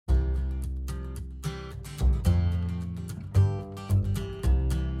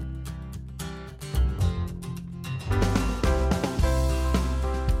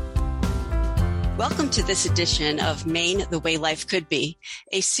Welcome to this edition of Maine, the Way Life Could Be,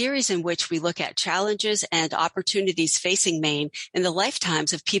 a series in which we look at challenges and opportunities facing Maine in the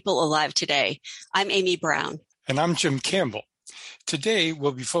lifetimes of people alive today. I'm Amy Brown. And I'm Jim Campbell. Today,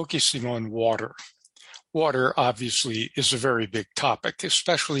 we'll be focusing on water. Water, obviously, is a very big topic,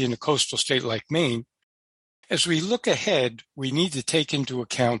 especially in a coastal state like Maine. As we look ahead, we need to take into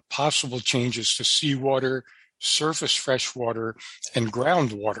account possible changes to seawater, surface freshwater, and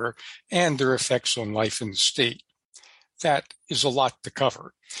groundwater, and their effects on life in the state. That is a lot to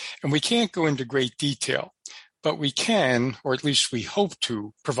cover, and we can't go into great detail, but we can, or at least we hope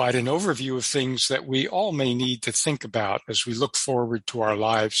to, provide an overview of things that we all may need to think about as we look forward to our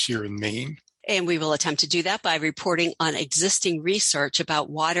lives here in Maine. And we will attempt to do that by reporting on existing research about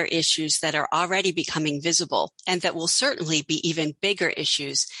water issues that are already becoming visible and that will certainly be even bigger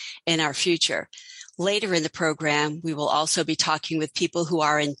issues in our future. Later in the program, we will also be talking with people who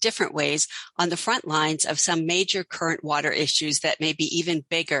are in different ways on the front lines of some major current water issues that may be even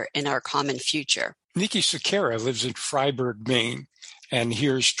bigger in our common future. Nikki Sakara lives in Fryeburg, Maine, and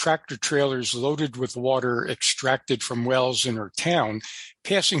hears tractor trailers loaded with water extracted from wells in her town,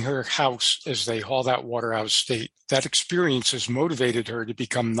 passing her house as they haul that water out of state. That experience has motivated her to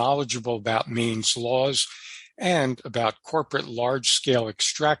become knowledgeable about Maine's laws and about corporate large-scale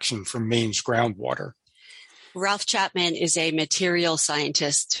extraction from Maine's groundwater. Ralph Chapman is a material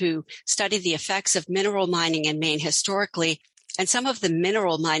scientist who studied the effects of mineral mining in Maine historically and some of the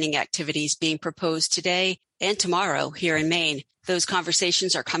mineral mining activities being proposed today and tomorrow here in Maine. Those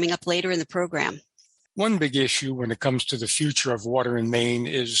conversations are coming up later in the program. One big issue when it comes to the future of water in Maine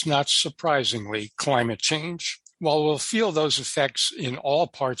is, not surprisingly, climate change. While we'll feel those effects in all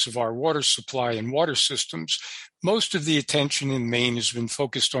parts of our water supply and water systems, most of the attention in Maine has been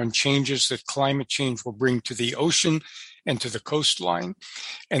focused on changes that climate change will bring to the ocean and to the coastline.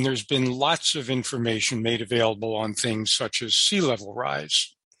 And there's been lots of information made available on things such as sea level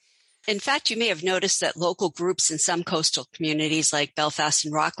rise. In fact, you may have noticed that local groups in some coastal communities like Belfast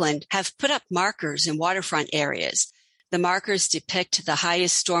and Rockland have put up markers in waterfront areas. The markers depict the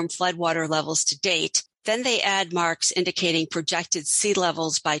highest storm floodwater levels to date. Then they add marks indicating projected sea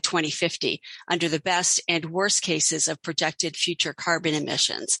levels by 2050 under the best and worst cases of projected future carbon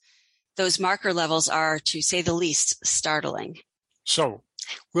emissions. Those marker levels are, to say the least, startling. So,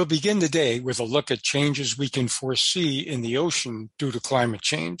 we'll begin today with a look at changes we can foresee in the ocean due to climate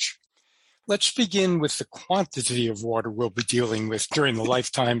change. Let's begin with the quantity of water we'll be dealing with during the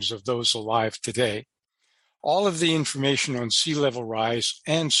lifetimes of those alive today. All of the information on sea level rise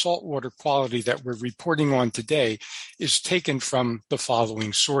and saltwater quality that we're reporting on today is taken from the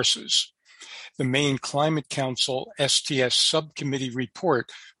following sources: the Maine Climate Council STS Subcommittee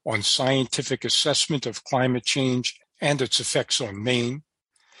Report on Scientific Assessment of Climate Change and its Effects on Maine,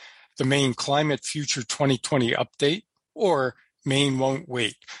 the Maine Climate Future 2020 Update, or Maine Won't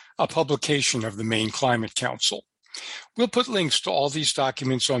Wait, a publication of the Maine Climate Council. We'll put links to all these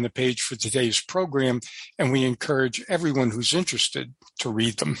documents on the page for today's program, and we encourage everyone who's interested to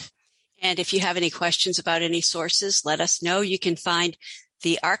read them. And if you have any questions about any sources, let us know. You can find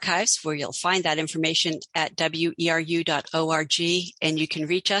the archives where you'll find that information at weru.org, and you can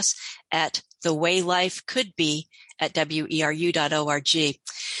reach us at thewayLifeCouldBe@weru.org.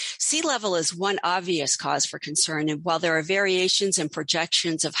 Sea level is one obvious cause for concern, and while there are variations and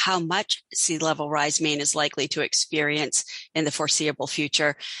projections of how much sea level rise Maine is likely to experience in the foreseeable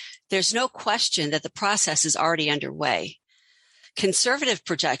future, there's no question that the process is already underway. Conservative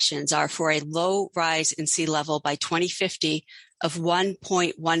projections are for a low rise in sea level by 2050 of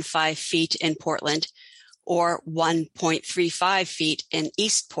 1.15 feet in Portland or 1.35 feet in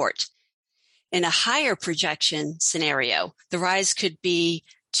Eastport. In a higher projection scenario, the rise could be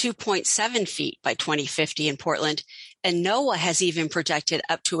 2.7 feet by 2050 in Portland, and NOAA has even projected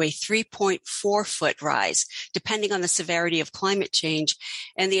up to a 3.4-foot rise, depending on the severity of climate change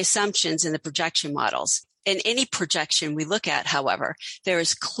and the assumptions in the projection models. In any projection we look at, however, there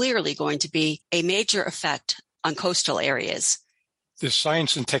is clearly going to be a major effect on coastal areas. The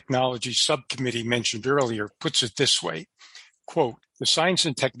Science and Technology Subcommittee mentioned earlier puts it this way, quote, "The Science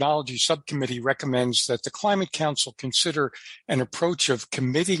and Technology Subcommittee recommends that the Climate Council consider an approach of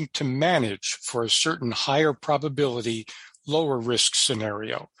committing to manage for a certain higher probability, lower risk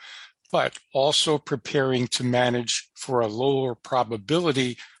scenario, but also preparing to manage for a lower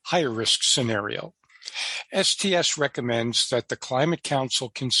probability, higher risk scenario. STS recommends that the Climate Council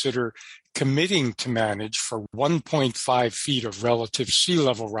consider committing to manage for 1.5 feet of relative sea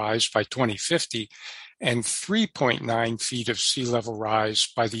level rise by 2050 and 3.9 feet of sea level rise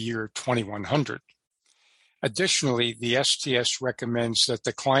by the year 2100. Additionally, the STS recommends that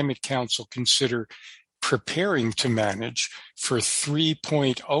the Climate Council consider preparing to manage for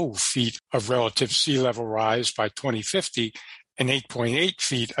 3.0 feet of relative sea level rise by 2050 and 8.8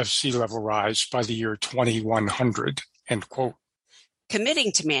 feet of sea level rise by the year 2100, end quote.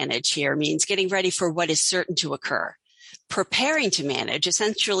 Committing to manage here means getting ready for what is certain to occur. Preparing to manage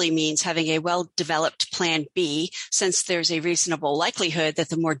essentially means having a well-developed plan B, since there's a reasonable likelihood that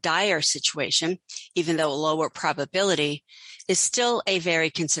the more dire situation, even though a lower probability, is still a very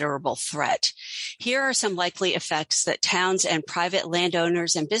considerable threat. Here are some likely effects that towns and private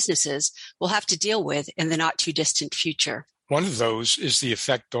landowners and businesses will have to deal with in the not too distant future. One of those is the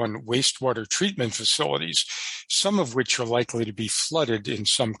effect on wastewater treatment facilities, some of which are likely to be flooded in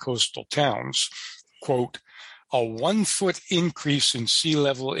some coastal towns. Quote, a 1 foot increase in sea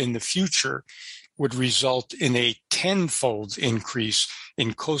level in the future would result in a 10-fold increase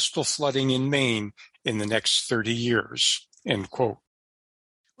in coastal flooding in Maine in the next 30 years, end quote.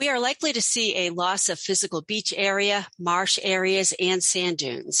 We are likely to see a loss of physical beach area, marsh areas, and sand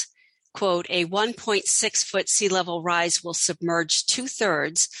dunes. Quote, a 1.6 foot sea level rise will submerge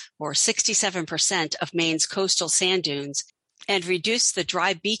 2/3, or 67% of Maine's coastal sand dunes, and reduce the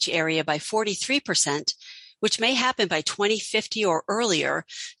dry beach area by 43%, which may happen by 2050 or earlier,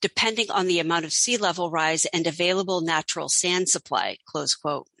 depending on the amount of sea level rise and available natural sand supply, close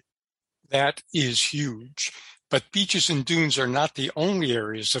quote. That is huge. But beaches and dunes are not the only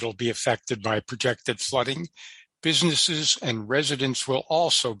areas that will be affected by projected flooding. Businesses and residents will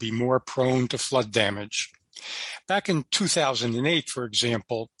also be more prone to flood damage. Back in 2008, for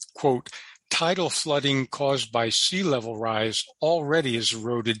example, quote, tidal flooding caused by sea level rise already has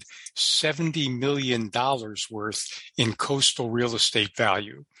eroded $70 million worth in coastal real estate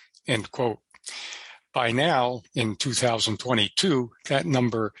value, end quote. By now, in 2022, that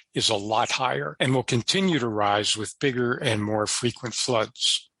number is a lot higher and will continue to rise with bigger and more frequent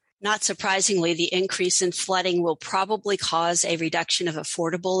floods. Not surprisingly, the increase in flooding will probably cause a reduction of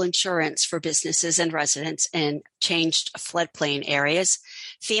affordable insurance for businesses and residents in changed floodplain areas.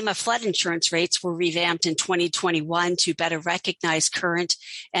 FEMA flood insurance rates were revamped in 2021 to better recognize current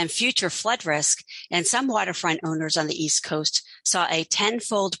and future flood risk, and some waterfront owners on the East Coast saw a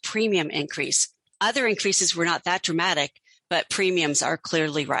 10-fold premium increase. Other increases were not that dramatic, but premiums are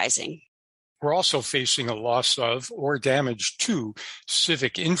clearly rising. We're also facing a loss of or damage to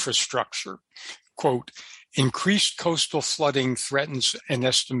civic infrastructure. Quote, increased coastal flooding threatens an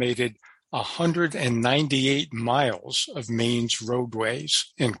estimated 198 miles of Maine's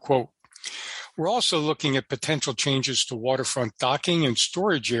roadways, end quote. We're also looking at potential changes to waterfront docking and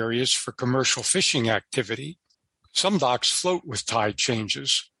storage areas for commercial fishing activity. Some docks float with tide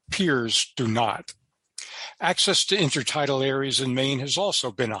changes. Piers do not. Access to intertidal areas in Maine has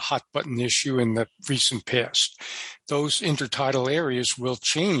also been a hot-button issue in the recent past. Those intertidal areas will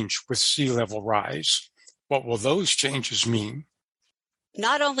change with sea level rise. What will those changes mean?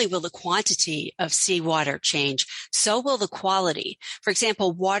 Not only will the quantity of seawater change, so will the quality. For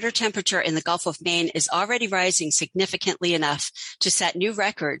example, water temperature in the Gulf of Maine is already rising significantly enough to set new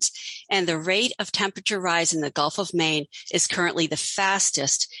records, and the rate of temperature rise in the Gulf of Maine is currently the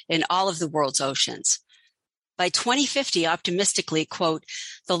fastest in all of the world's oceans. By 2050, optimistically, quote,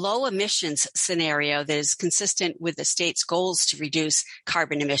 the low emissions scenario that is consistent with the state's goals to reduce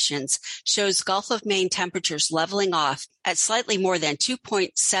carbon emissions shows Gulf of Maine temperatures leveling off at slightly more than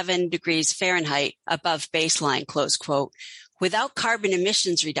 2.7 degrees Fahrenheit above baseline, close quote. Without carbon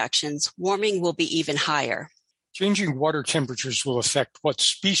emissions reductions, warming will be even higher. Changing water temperatures will affect what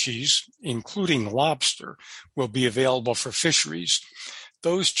species, including lobster, will be available for fisheries.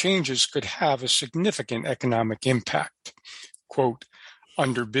 Those changes could have a significant economic impact. Quote,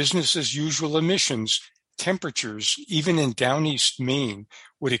 under business as usual emissions, temperatures, even in down east Maine,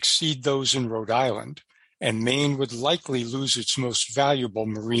 would exceed those in Rhode Island, and Maine would likely lose its most valuable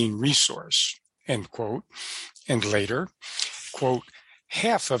marine resource, end quote. And later, quote,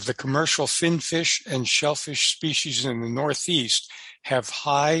 half of the commercial finfish and shellfish species in the Northeast have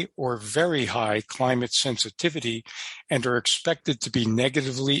high or very high climate sensitivity and are expected to be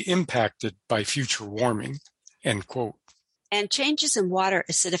negatively impacted by future warming, end quote. And changes in water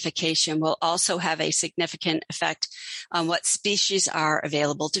acidification will also have a significant effect on what species are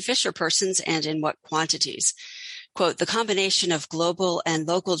available to fisher persons and in what quantities. Quote, the combination of global and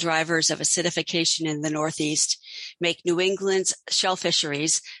local drivers of acidification in the Northeast make New England's shell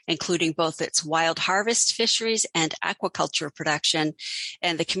fisheries, including both its wild harvest fisheries and aquaculture production,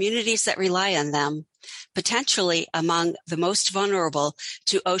 and the communities that rely on them, potentially among the most vulnerable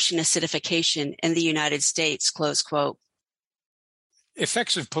to ocean acidification in the United States, close quote.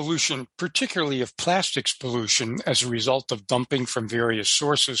 Effects of pollution, particularly of plastics pollution as a result of dumping from various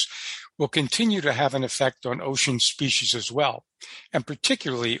sources, will continue to have an effect on ocean species as well, and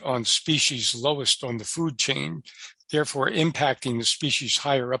particularly on species lowest on the food chain, therefore impacting the species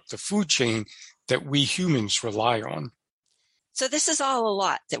higher up the food chain that we humans rely on. So this is all a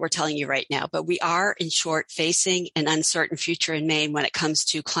lot that we're telling you right now, but we are, in short, facing an uncertain future in Maine when it comes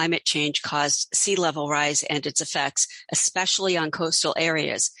to climate change caused sea level rise and its effects, especially on coastal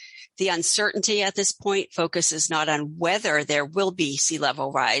areas. The uncertainty at this point focuses not on whether there will be sea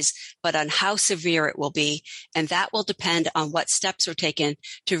level rise, but on how severe it will be, and that will depend on what steps are taken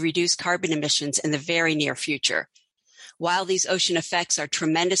to reduce carbon emissions in the very near future. While these ocean effects are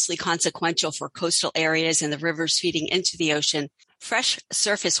tremendously consequential for coastal areas and the rivers feeding into the ocean, fresh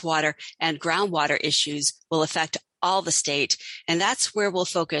surface water and groundwater issues will affect all the state, and that's where we'll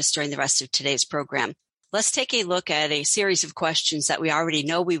focus during the rest of today's program. Let's take a look at a series of questions that we already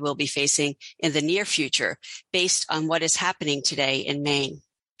know we will be facing in the near future based on what is happening today in Maine.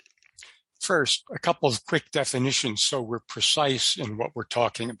 First, a couple of quick definitions so we're precise in what we're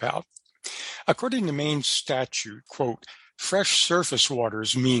talking about. According to Maine statute, quote, fresh surface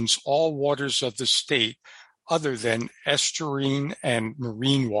waters means all waters of the state other than estuarine and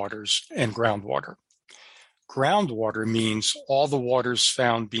marine waters and groundwater. Groundwater means all the waters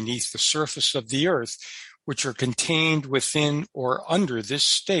found beneath the surface of the earth, which are contained within or under this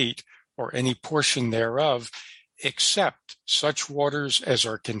state or any portion thereof, except such waters as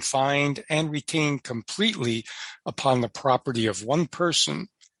are confined and retained completely upon the property of one person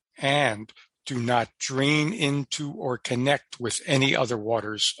and do not drain into or connect with any other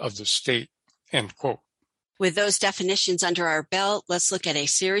waters of the state, end quote. With those definitions under our belt, let's look at a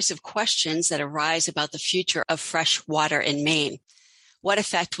series of questions that arise about the future of fresh water in Maine. What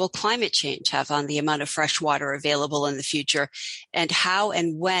effect will climate change have on the amount of fresh water available in the future, and how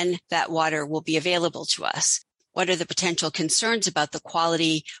and when that water will be available to us? What are the potential concerns about the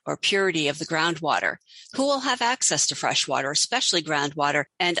quality or purity of the groundwater? Who will have access to fresh water, especially groundwater,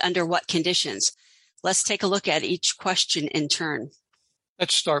 and under what conditions? Let's take a look at each question in turn.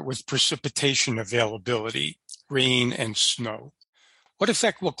 Let's start with precipitation availability, rain and snow. What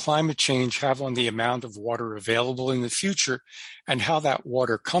effect will climate change have on the amount of water available in the future and how that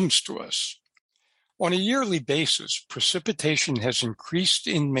water comes to us? On a yearly basis, precipitation has increased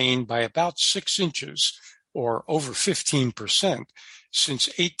in Maine by about 6 inches, or over 15%, since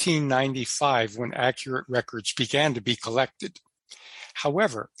 1895 when accurate records began to be collected.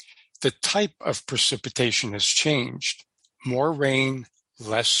 However, the type of precipitation has changed. More rain,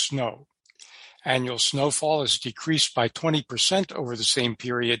 less snow. Annual snowfall has decreased by 20% over the same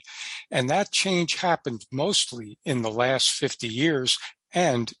period, and that change happened mostly in the last 50 years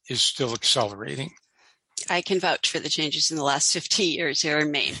and is still accelerating. I can vouch for the changes in the last 50 years here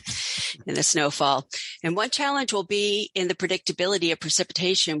in Maine in the snowfall. And one challenge will be in the predictability of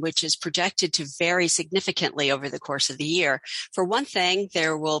precipitation, which is projected to vary significantly over the course of the year. For one thing,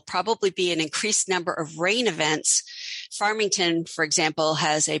 there will probably be an increased number of rain events. Farmington, for example,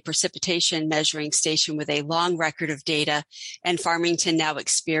 has a precipitation measuring station with a long record of data, and Farmington now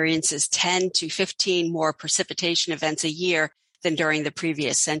experiences 10 to 15 more precipitation events a year than during the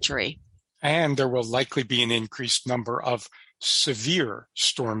previous century. And there will likely be an increased number of severe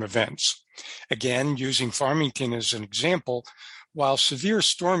storm events. Again, using Farmington as an example, while severe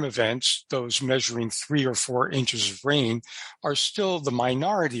storm events, those measuring 3 or 4 inches of rain, are still the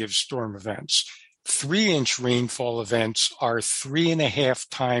minority of storm events, 3-inch rainfall events are 3.5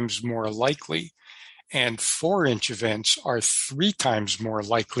 times more likely, and 4-inch events are 3 times more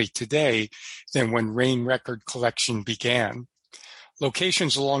likely today than when rain record collection began.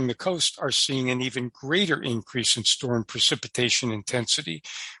 Locations along the coast are seeing an even greater increase in storm precipitation intensity,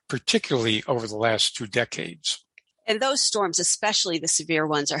 particularly over the last 2 decades. And those storms, especially the severe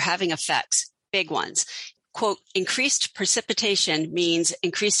ones, are having effects, big ones. Quote, increased precipitation means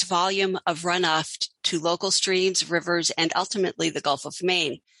increased volume of runoff to local streams, rivers, and ultimately the Gulf of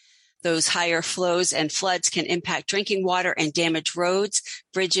Maine. Those higher flows and floods can impact drinking water and damage roads,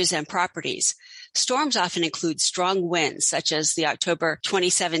 bridges, and properties. Storms often include strong winds, such as the October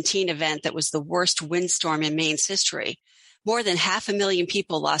 2017 event that was the worst windstorm in Maine's history. More than 500,000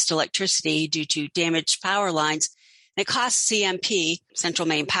 people lost electricity due to damaged power lines. It cost CMP, Central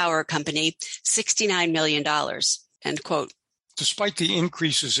Maine Power Company, $69 million, end quote. Despite the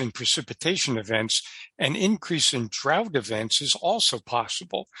increases in precipitation events, an increase in drought events is also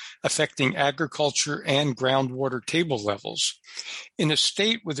possible, affecting agriculture and groundwater table levels. In a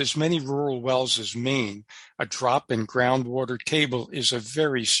state with as many rural wells as Maine, a drop in groundwater table is a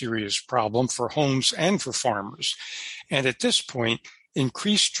very serious problem for homes and for farmers. And at this point,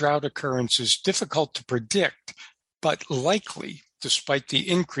 increased drought occurrence is difficult to predict, but likely despite the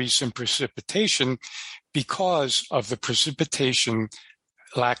increase in precipitation because of the precipitation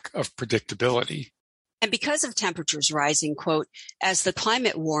lack of predictability. And because of temperatures rising, quote, as the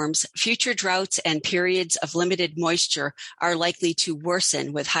climate warms, future droughts and periods of limited moisture are likely to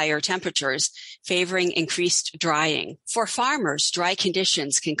worsen with higher temperatures, favoring increased drying. For farmers, dry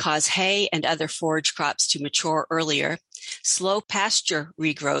conditions can cause hay and other forage crops to mature earlier, slow pasture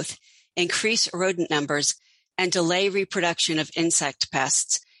regrowth, increase rodent numbers, and delay reproduction of insect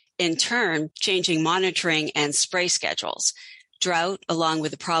pests, in turn, changing monitoring and spray schedules. Drought, along with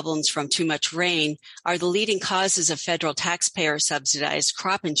the problems from too much rain, are the leading causes of federal taxpayer-subsidized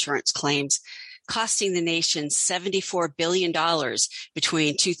crop insurance claims, costing the nation $74 billion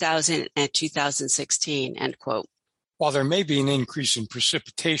between 2000 and 2016, end quote. While there may be an increase in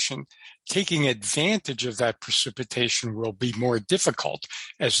precipitation, taking advantage of that precipitation will be more difficult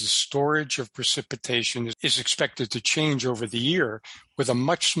as the storage of precipitation is expected to change over the year with a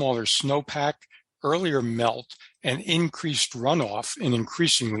much smaller snowpack, earlier melt, and increased runoff in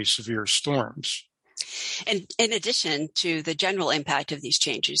increasingly severe storms. And in addition to the general impact of these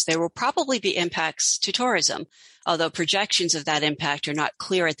changes, there will probably be impacts to tourism, although projections of that impact are not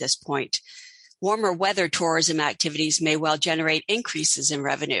clear at this point. Warmer weather tourism activities may well generate increases in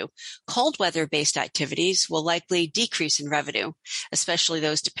revenue. Cold weather-based activities will likely decrease in revenue, especially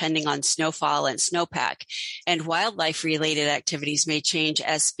those depending on snowfall and snowpack. And wildlife-related activities may change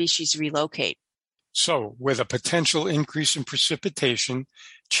as species relocate. So, with a potential increase in precipitation,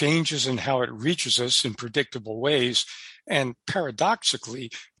 changes in how it reaches us in predictable ways, and paradoxically,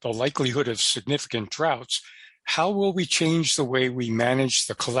 the likelihood of significant droughts, how will we change the way we manage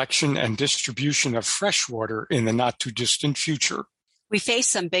the collection and distribution of fresh water in the not-too-distant future? We face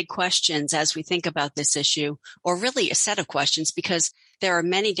some big questions as we think about this issue, or really a set of questions, because there are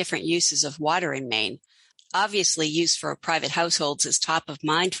many different uses of water in Maine. Obviously, use for private households is top of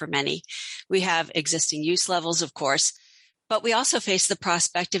mind for many. We have existing use levels, of course, but we also face the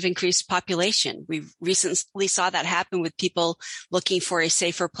prospect of increased population. We recently saw that happen with people looking for a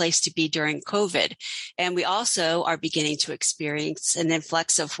safer place to be during COVID. And we also are beginning to experience an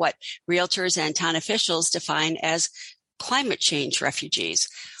influx of what realtors and town officials define as climate change refugees.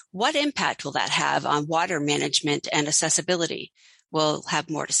 What impact will that have on water management and accessibility? We'll have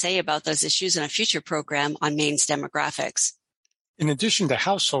more to say about those issues in a future program on Maine's demographics. In addition to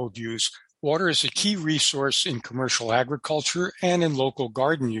household use, water is a key resource in commercial agriculture and in local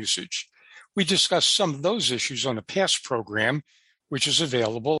garden usage. We discussed some of those issues on a past program, which is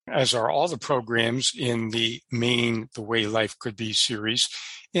available, as are all the programs in the Maine The Way Life Could Be series,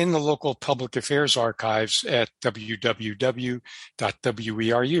 in the local public affairs archives at www.weru.org.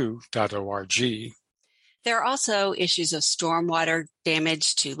 There are also issues of stormwater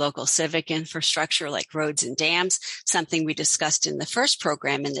damage to local civic infrastructure like roads and dams, something we discussed in the first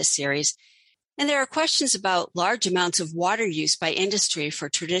program in this series. And there are questions about large amounts of water use by industry for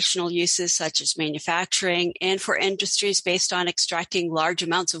traditional uses such as manufacturing and for industries based on extracting large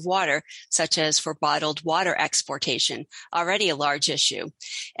amounts of water, such as for bottled water exportation, already a large issue,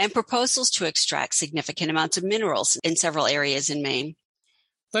 and proposals to extract significant amounts of minerals in several areas in Maine.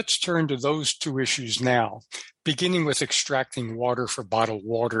 Let's turn to those two issues now, beginning with extracting water for bottled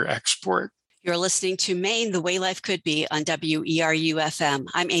water export. You're listening to Maine, The Way Life Could Be on WERU-FM.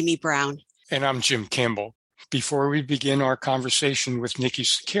 I'm Amy Brown. And I'm Jim Campbell. Before we begin our conversation with Nikki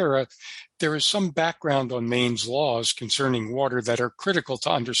Sequeira, there is some background on Maine's laws concerning water that are critical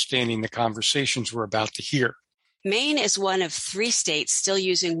to understanding the conversations we're about to hear. Maine is one of 3 states still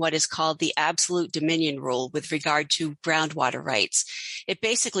using what is called the absolute dominion rule with regard to groundwater rights. It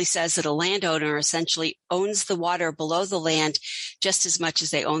basically says that a landowner essentially owns the water below the land just as much as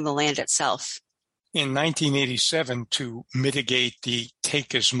they own the land itself. In 1987, to mitigate the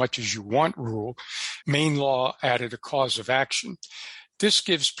take as much as you want rule, Maine law added a cause of action. This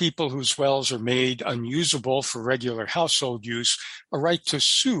gives people whose wells are made unusable for regular household use a right to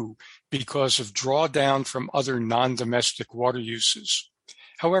sue because of drawdown from other non-domestic water uses.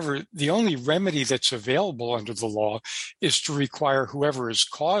 However, the only remedy that's available under the law is to require whoever has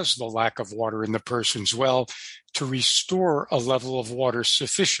caused the lack of water in the person's well to restore a level of water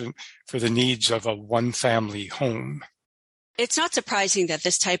sufficient for the needs of a one-family home. It's not surprising that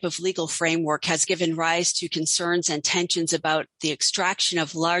this type of legal framework has given rise to concerns and tensions about the extraction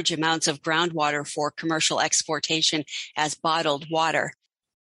of large amounts of groundwater for commercial exportation as bottled water.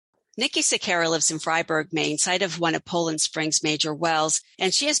 Nikki Sequeira lives in Fryeburg, Maine, site of one of Poland Springs' major wells,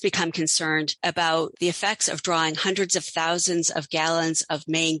 and she has become concerned about the effects of drawing hundreds of thousands of gallons of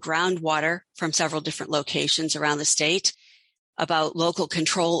Maine groundwater from several different locations around the state. about local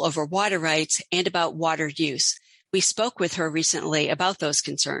control over water rights and about water use. We spoke with her recently about those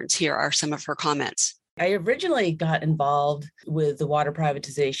concerns. Here are some of her comments. I originally got involved with the water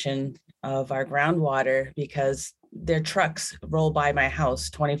privatization of our groundwater because their trucks roll by my house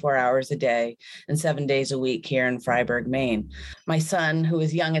 24 hours a day and 7 days a week here in Fryeburg, Maine. My son, who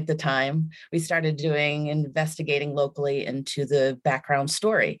was young at the time, we started investigating locally into the background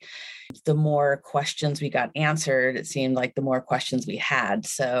story. The more questions we got answered, it seemed like the more questions we had.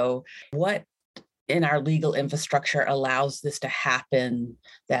 So what in our legal infrastructure allows this to happen,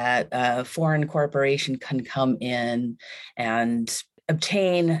 that a foreign corporation can come in and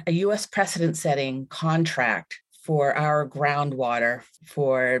obtain a U.S. precedent-setting contract for our groundwater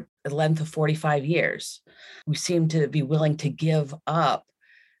for a length of 45 years. We seem to be willing to give up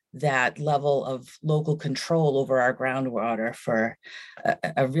that level of local control over our groundwater for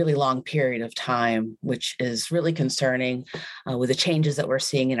a really long period of time, which is really concerning with the changes that we're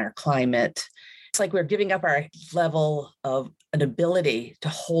seeing in our climate. It's like we're giving up our level of an ability to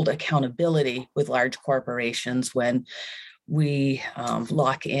hold accountability with large corporations when we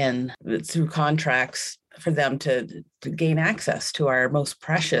lock in through contracts for them to gain access to our most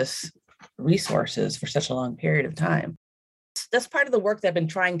precious resources for such a long period of time. That's part of the work that I've been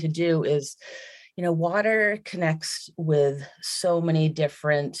trying to do is, water connects with so many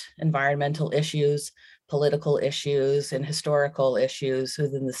different environmental issues, political issues, and historical issues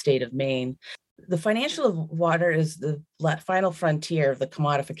within the state of Maine. The financial of water is the final frontier of the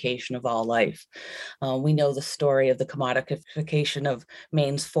commodification of all life. We know the story of the commodification of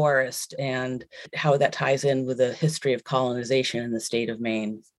Maine's forest and how that ties in with the history of colonization in the state of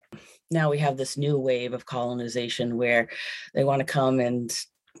Maine. Now we have this new wave of colonization where they want to come and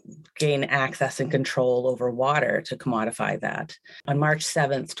gain access and control over water to commodify that. On March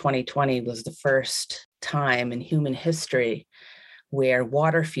 7th, 2020 was the first time in human history where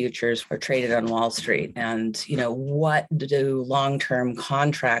water futures were traded on Wall Street. And, what do long-term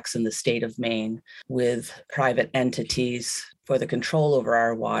contracts in the state of Maine with private entities for the control over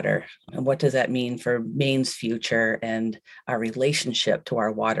our water? And what does that mean for Maine's future and our relationship to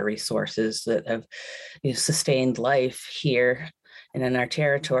our water resources that have sustained life here and in our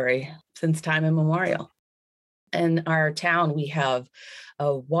territory since time immemorial? In our town, we have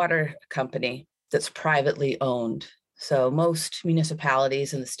a water company that's privately owned. So most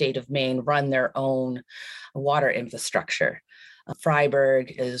municipalities in the state of Maine run their own water infrastructure.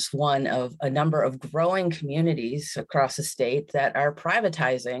 Fryeburg is one of a number of growing communities across the state that are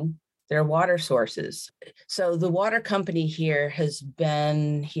privatizing their water sources. So the water company here has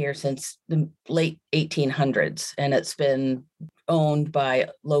been here since the late 1800s, and it's been owned by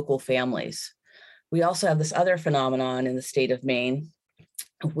local families. We also have this other phenomenon in the state of Maine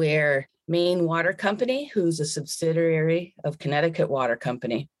where Maine Water Company, who's a subsidiary of Connecticut Water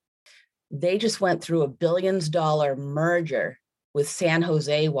Company, they just went through $1 billion merger with San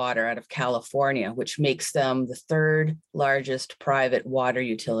Jose Water out of California, which makes them the third largest private water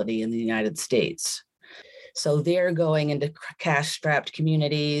utility in the United States. So they're going into cash-strapped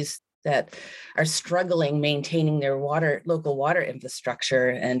communities that are struggling maintaining their local water infrastructure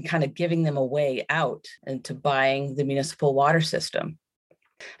and kind of giving them a way out into buying the municipal water system.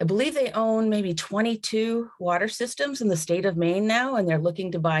 I believe they own maybe 22 water systems in the state of Maine now, and they're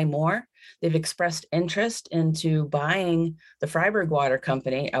looking to buy more. They've expressed interest into buying the Fryeburg Water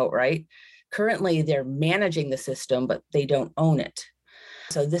Company outright. Currently, they're managing the system, but they don't own it.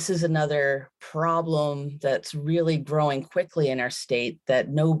 So this is another problem that's really growing quickly in our state that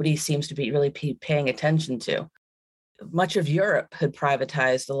nobody seems to be really paying attention to. Much of Europe had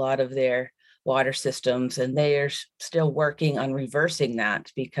privatized a lot of their water systems, and they are still working on reversing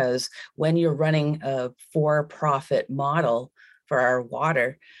that, because when you're running a for-profit model for our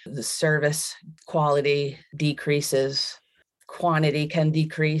water, the service quality decreases, quantity can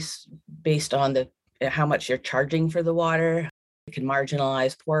decrease based on how much you're charging for the water. It can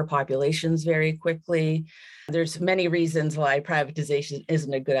marginalize poor populations very quickly. There's many reasons why privatization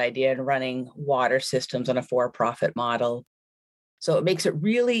isn't a good idea in running water systems on a for-profit model. So it makes it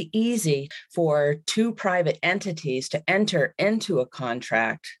really easy for two private entities to enter into a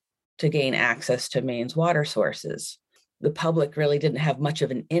contract to gain access to Maine's water sources. The public really didn't have much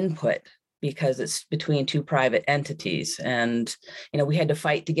of an input because it's between two private entities. And, we had to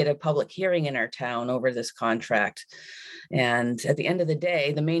fight to get a public hearing in our town over this contract. And at the end of the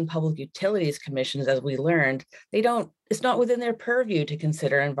day, the Maine Public Utilities Commissions, as we learned, it's not within their purview to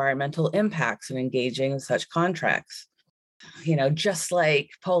consider environmental impacts in engaging in such contracts. Just like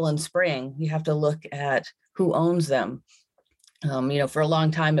Poland Spring, you have to look at who owns them. For a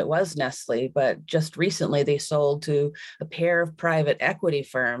long time it was Nestle, but just recently they sold to a pair of private equity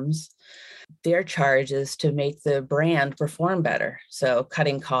firms. Their charge is to make the brand perform better. So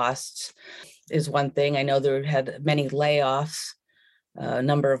cutting costs is one thing. I know they had many layoffs a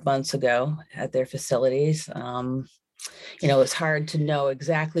number of months ago at their facilities. It's hard to know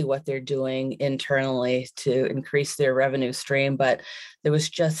exactly what they're doing internally to increase their revenue stream, but there was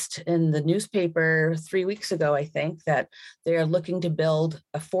just in the newspaper 3 weeks ago, I think, that they're looking to build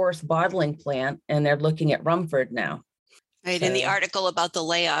a fourth bottling plant, and they're looking at Rumford now. Right. So, in the article about the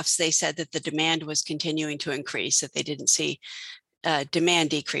layoffs, they said that the demand was continuing to increase, that they didn't see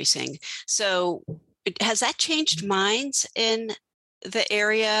demand decreasing. So has that changed minds in the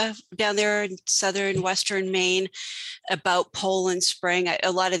area down there in southern western Maine about Poland Spring?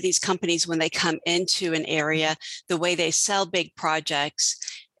 A lot of these companies, when they come into an area, the way they sell big projects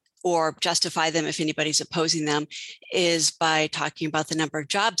or justify them if anybody's opposing them is by talking about the number of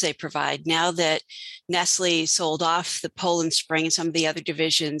jobs they provide. Now that Nestle sold off the Poland Spring and some of the other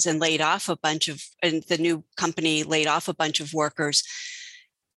divisions and and the new company laid off a bunch of workers,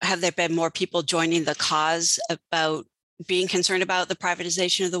 have there been more people joining the cause about being concerned about the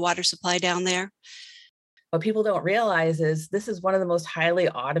privatization of the water supply down there? What people don't realize is this is one of the most highly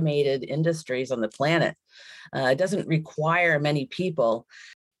automated industries on the planet. It doesn't require many people.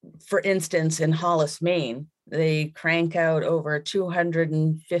 For instance, in Hollis, Maine, they crank out over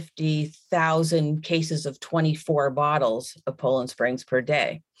 250,000 cases of 24 bottles of Poland Springs per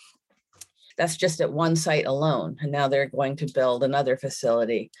day. That's just at one site alone. And now they're going to build another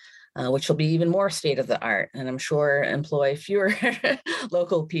facility, which will be even more state of the art. And I'm sure employ fewer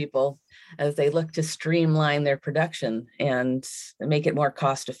local people as they look to streamline their production and make it more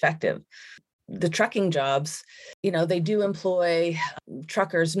cost effective. The trucking jobs, they do employ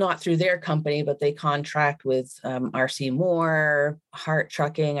truckers, not through their company, but they contract with RC Moore, Hart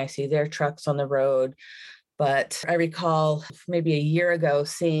Trucking. I see their trucks on the road. But I recall maybe a year ago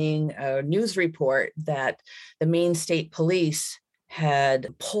seeing a news report that the Maine State Police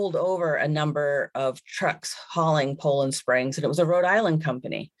had pulled over a number of trucks hauling Poland Springs, and it was a Rhode Island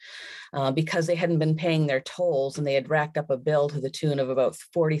company. Because they hadn't been paying their tolls, and they had racked up a bill to the tune of about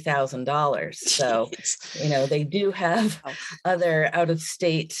 $40,000. So, they do have other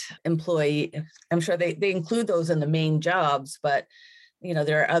out-of-state employee. I'm sure they include those in the main jobs, but,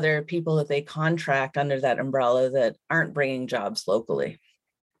 there are other people that they contract under that umbrella that aren't bringing jobs locally.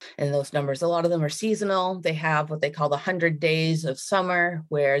 And those numbers, a lot of them are seasonal. They have what they call the 100 days of summer,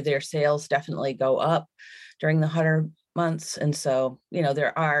 where their sales definitely go up during the hotter months. And so,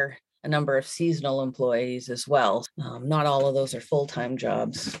 there are a number of seasonal employees as well. Not all of those are full-time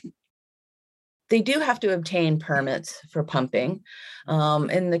jobs. They do have to obtain permits for pumping.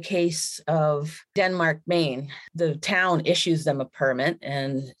 In the case of Denmark, Maine, the town issues them a permit,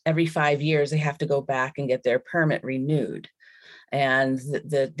 and every 5 years they have to go back and get their permit renewed. And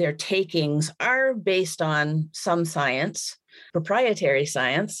their takings are based on some science, proprietary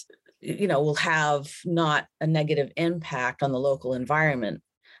science, will have not a negative impact on the local environment.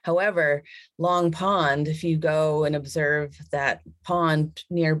 However, Long Pond, if you go and observe that pond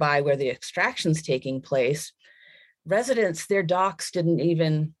nearby where the extraction's taking place, residents, their docks didn't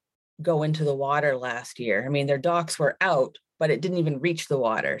even go into the water last year. I mean, their docks were out, but it didn't even reach the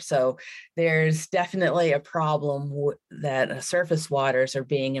water. So there's definitely a problem that surface waters are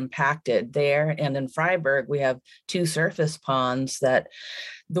being impacted there. And in Freiburg, we have 2 surface ponds that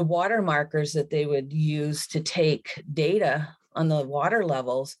the water markers that they would use to take data on the water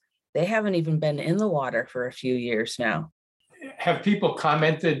levels, they haven't even been in the water for a few years now. Have people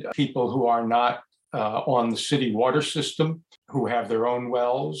commented, people who are not on the city water system, who have their own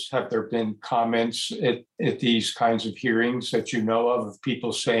wells? Have there been comments at these kinds of hearings that you know of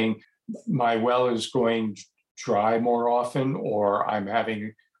people saying, my well is going dry more often, or I'm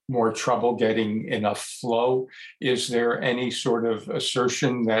having more trouble getting enough flow? Is there any sort of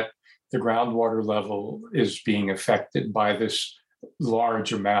assertion that the groundwater level is being affected by this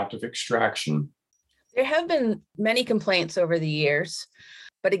large amount of extraction? There have been many complaints over the years,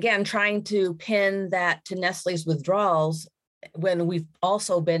 but again, trying to pin that to Nestle's withdrawals when we've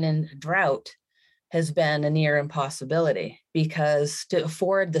also been in drought has been a near impossibility, because to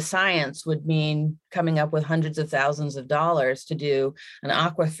afford the science would mean coming up with hundreds of thousands of dollars to do an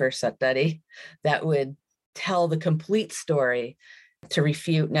aquifer study that would tell the complete story. To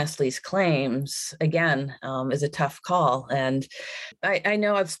refute Nestle's claims, again, is a tough call. And I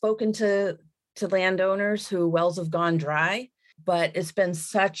know I've spoken to landowners who wells have gone dry, but it's been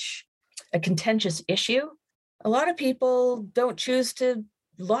such a contentious issue. A lot of people don't choose to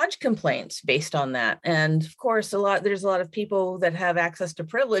lodge complaints based on that. And of course, there's a lot of people that have access to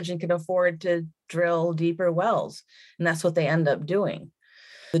privilege and can afford to drill deeper wells. And that's what they end up doing.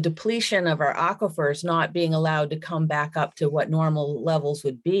 The depletion of our aquifers not being allowed to come back up to what normal levels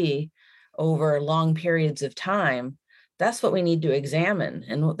would be over long periods of time, that's what we need to examine.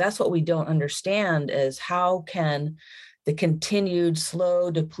 And that's what we don't understand is how can the continued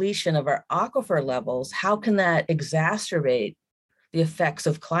slow depletion of our aquifer levels, how can that exacerbate the effects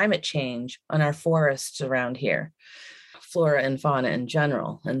of climate change on our forests around here, flora and fauna in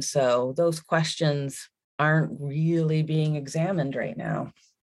general? And so those questions aren't really being examined right now.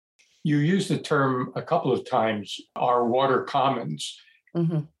 You used the term a couple of times, our water commons.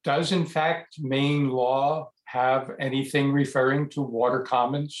 Mm-hmm. Does, in fact, Maine law have anything referring to water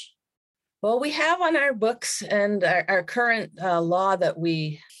commons? Well, we have on our books, and our current law that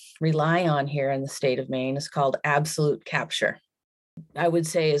we rely on here in the state of Maine is called absolute capture. I would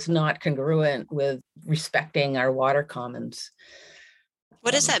say is not congruent with respecting our water commons.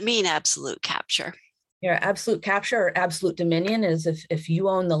 What does that mean, absolute capture? Yeah, absolute capture or absolute dominion is if you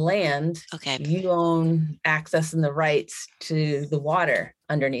own the land, okay, you own access and the rights to the water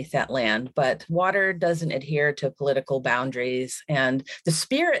underneath that land. But water doesn't adhere to political boundaries. And the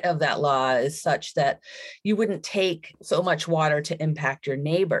spirit of that law is such that you wouldn't take so much water to impact your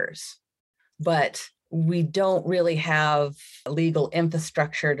neighbors. But we don't really have legal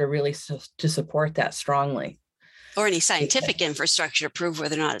infrastructure to really to support that strongly. Or any scientific infrastructure to prove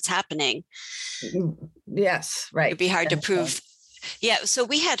whether or not it's happening. Yes, right. It'd be hard to prove. Yeah, so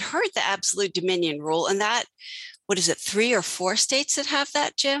we had heard the absolute dominion rule, and that, what is it, 3 or 4 states that have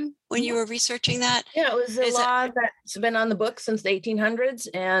that, Jim, when you were researching that? Yeah, it was a law that's been on the books since the 1800s,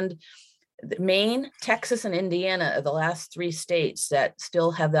 and Maine, Texas, and Indiana are the last 3 states that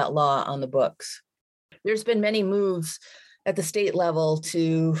still have that law on the books. There's been many moves at the state level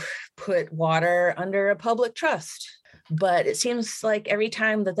to put water under a public trust. But it seems like every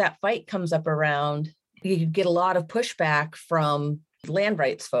time that fight comes up around, you get a lot of pushback from land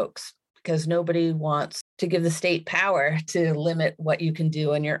rights folks because nobody wants to give the state power to limit what you can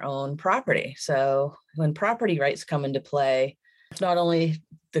do on your own property. So when property rights come into play, it's not only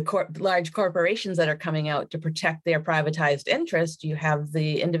the large corporations that are coming out to protect their privatized interest, you have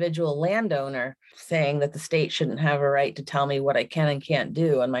the individual landowner saying that the state shouldn't have a right to tell me what I can and can't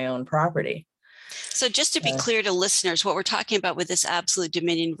do on my own property. So just to be clear to listeners, what we're talking about with this absolute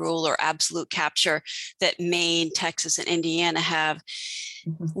dominion rule or absolute capture that Maine, Texas, and Indiana have,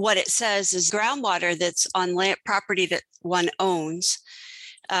 what it says is groundwater that's on land property that one owns,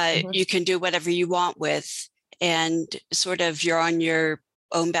 you can do whatever you want with, and sort of you're on your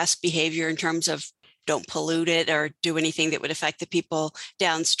own best behavior in terms of don't pollute it or do anything that would affect the people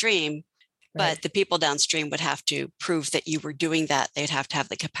downstream. Right. But the people downstream would have to prove that you were doing that. They'd have to have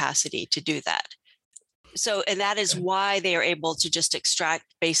the capacity to do that. So, and that is why they are able to just extract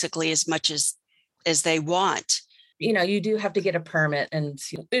basically as much as they want. You know, you do have to get a permit, and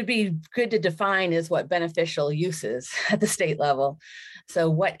it'd be good to define is what beneficial use is at the state level. So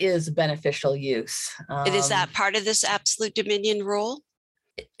what is beneficial use? Is that part of this absolute dominion rule?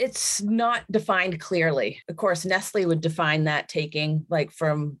 It's not defined clearly. Of course, Nestle would define that taking like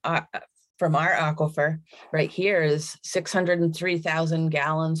from our aquifer right here is 603,000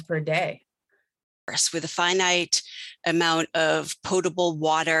 gallons per day. With a finite amount of potable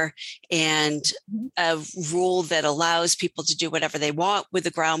water and a rule that allows people to do whatever they want with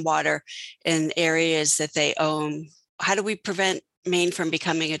the groundwater in areas that they own. How do we prevent Maine from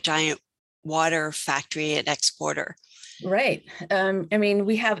becoming a giant water factory and exporter? Right. I mean,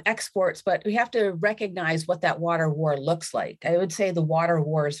 we have exports, but we have to recognize what that water war looks like. I would say the water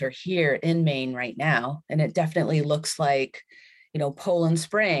wars are here in Maine right now, and it definitely looks like, you know, Poland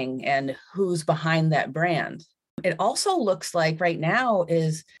Spring and who's behind that brand. It also looks like right now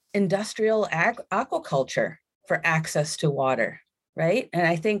is industrial aquaculture for access to water, right? And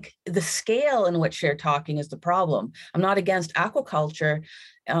I think the scale in which you're talking is the problem. I'm not against aquaculture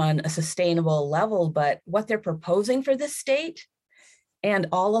on a sustainable level, but what they're proposing for this state and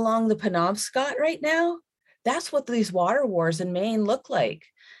all along the Penobscot right now, that's what these water wars in Maine look like.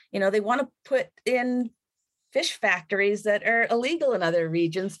 You know, they want to put in fish factories that are illegal in other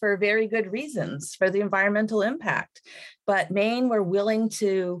regions for very good reasons, for the environmental impact. But Maine, we're willing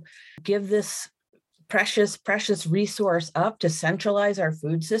to give this precious resource up to centralize our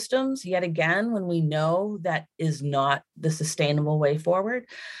food systems yet again when we know that is not the sustainable way forward.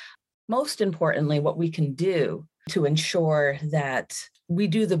 Most importantly, what we can do to ensure that we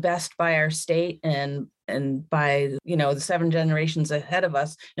do the best by our state and by, you know, the 7 generations ahead of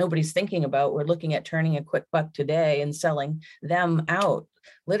us, nobody's thinking about. We're looking at turning a quick buck today and selling them out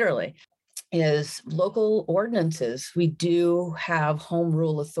literally, is local ordinances. We do have home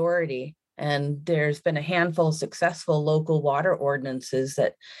rule authority, and there's been a handful of successful local water ordinances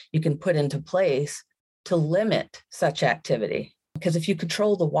that you can put into place to limit such activity. Because if you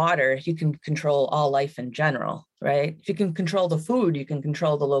control the water, you can control all life in general, right? If you can control the food, you can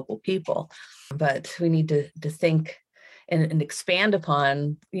control the local people. But we need to think and expand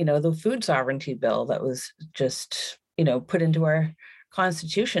upon, the food sovereignty bill that was just, put into our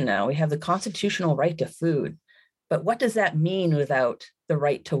Constitution now. We have the constitutional right to food. But what does that mean without the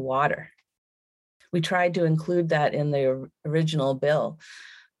right to water? We tried to include that in the original bill,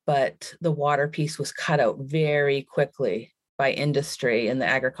 but the water piece was cut out very quickly by industry and the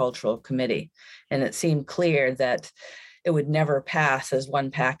Agricultural Committee. And it seemed clear that it would never pass as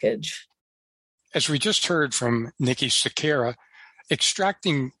one package. As we just heard from Nikki Sequeira,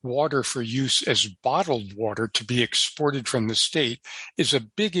 extracting water for use as bottled water to be exported from the state is a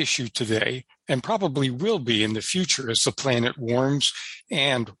big issue today and probably will be in the future as the planet warms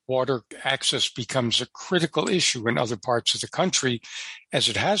and water access becomes a critical issue in other parts of the country, as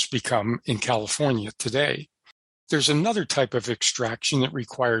it has become in California today. There's another type of extraction that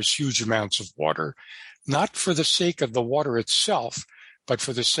requires huge amounts of water, not for the sake of the water itself, but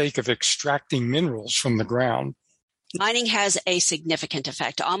for the sake of extracting minerals from the ground. Mining has a significant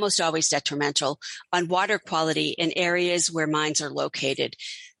effect, almost always detrimental, on water quality in areas where mines are located.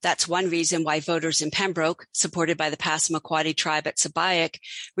 That's one reason why voters in Pembroke, supported by the Passamaquoddy tribe at Sabayak,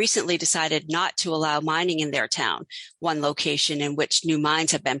 recently decided not to allow mining in their town, one location in which new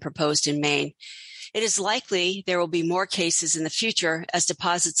mines have been proposed in Maine. It is likely there will be more cases in the future as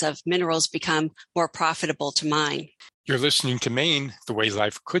deposits of minerals become more profitable to mine. You're listening to Maine, the way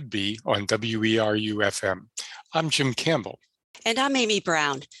life could be, on WERU-FM. I'm Jim Campbell. And I'm Amy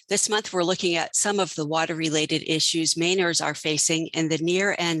Brown. This month, we're looking at some of the water-related issues Mainers are facing in the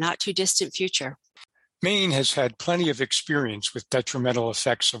near and not too distant future. Maine has had plenty of experience with detrimental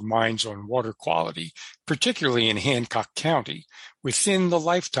effects of mines on water quality, particularly in Hancock County, within the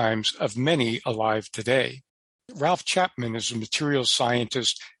lifetimes of many alive today. Ralph Chapman is a materials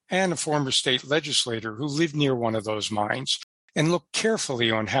scientist and a former state legislator who lived near one of those mines and looked carefully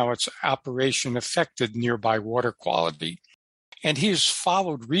on how its operation affected nearby water quality. And he has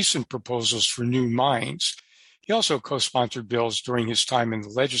followed recent proposals for new mines. He also co-sponsored bills during his time in the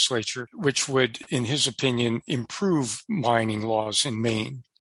legislature, which would, in his opinion, improve mining laws in Maine.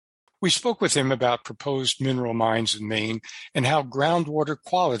 We spoke with him about proposed mineral mines in Maine and how groundwater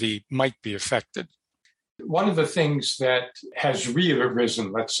quality might be affected. One of the things that has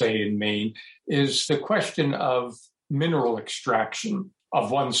rearisen, let's say, in Maine, is the question of mineral extraction of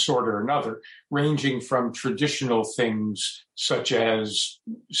one sort or another, ranging from traditional things such as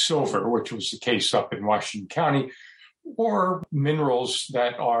silver, which was the case up in Washington County, or minerals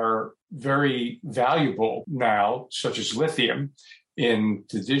that are very valuable now, such as lithium in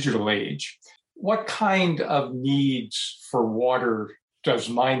the digital age. What kind of needs for water does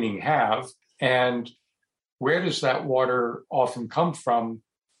mining have, and where does that water often come from,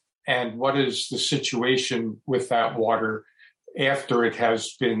 and what is the situation with that water after it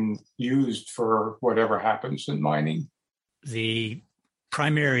has been used for whatever happens in mining? The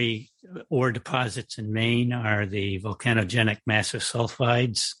primary ore deposits in Maine are the volcanogenic massive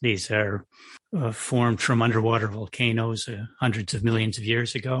sulfides. These are formed from underwater volcanoes hundreds of millions of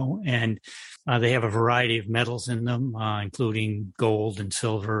years ago, and they have a variety of metals in them, including gold and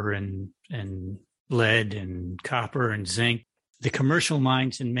silver and lead and copper and zinc. The commercial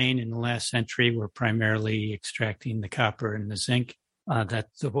mines in Maine in the last century were primarily extracting the copper and the zinc.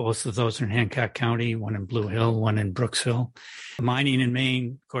 Both of those are in Hancock County, one in Blue Hill, one in Brooksville. Mining in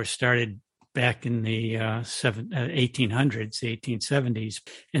Maine, of course, started back in the 1800s, the 1870s,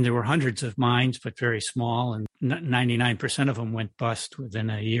 and there were hundreds of mines, but very small, and 99% of them went bust within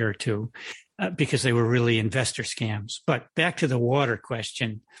a year or two because they were really investor scams. But back to the water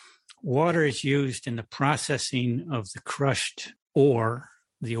question. Water is used in the processing of the crushed ore.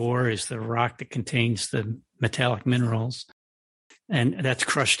 The ore is the rock that contains the metallic minerals, and that's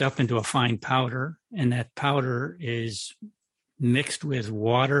crushed up into a fine powder, and that powder is mixed with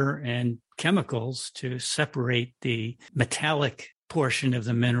water and chemicals to separate the metallic portion of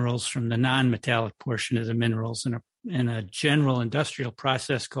the minerals from the non-metallic portion of the minerals in a general industrial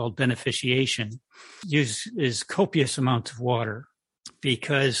process called beneficiation. Uses copious amounts of water,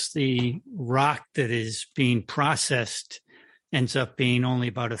 because the rock that is being processed ends up being only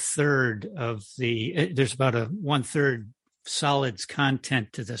about a third of there's about a 1/3 solids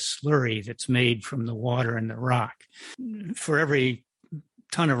content to the slurry that's made from the water and the rock. For every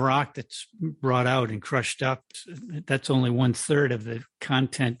ton of rock that's brought out and crushed up, that's only 1/3 of the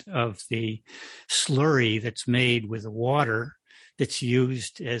content of the slurry that's made with the water that's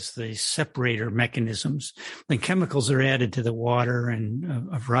used as the separator mechanisms. Then chemicals are added to the water, and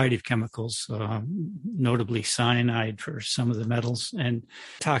a variety of chemicals, notably cyanide for some of the metals and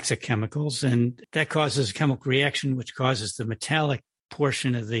toxic chemicals. And that causes a chemical reaction, which causes the metallic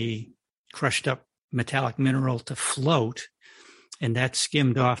portion of the crushed up metallic mineral to float. And that's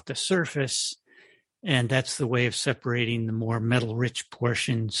skimmed off the surface. And that's the way of separating the more metal-rich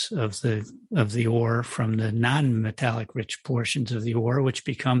portions of the ore from the non-metallic rich portions of the ore, which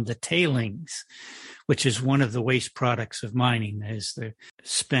become the tailings, which is one of the waste products of mining. That is the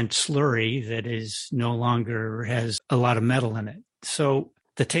spent slurry that is no longer has a lot of metal in it. So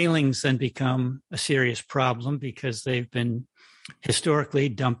the tailings then become a serious problem because they've been historically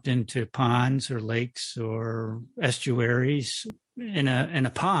dumped into ponds or lakes or estuaries. In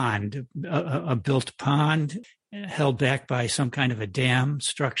a pond, a built pond held back by some kind of a dam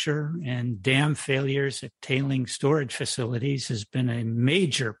structure, and dam failures at tailing storage facilities has been a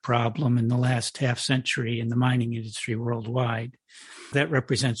major problem in the last half century in the mining industry worldwide. That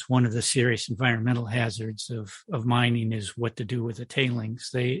represents one of the serious environmental hazards of mining, is what to do with the tailings.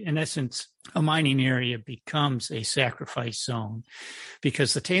 In essence, a mining area becomes a sacrifice zone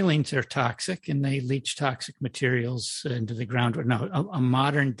because the tailings are toxic and they leach toxic materials into the ground. Now, a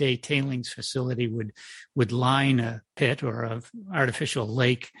modern day tailings facility would line a pit or an artificial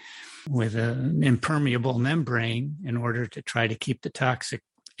lake with an impermeable membrane in order to try to keep the toxic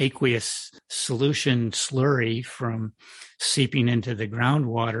aqueous solution slurry from seeping into the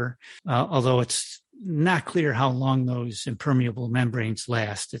groundwater, although it's not clear how long those impermeable membranes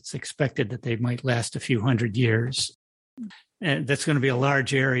last. It's expected that they might last a few hundred years. And that's going to be a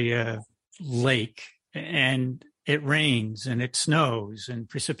large area lake, and it rains and it snows and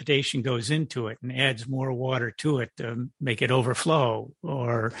precipitation goes into it and adds more water to it to make it overflow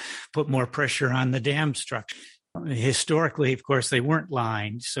or put more pressure on the dam structure. Historically, of course, they weren't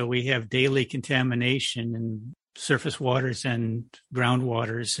lined, so we have daily contamination in surface waters and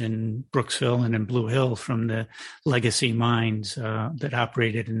groundwaters in Brooksville and in Blue Hill from the legacy mines that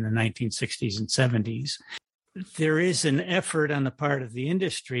operated in the 1960s and 70s. There is an effort on the part of the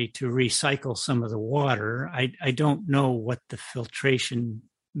industry to recycle some of the water. I don't know what the filtration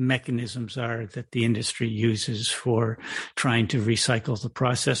mechanisms are that the industry uses for trying to recycle the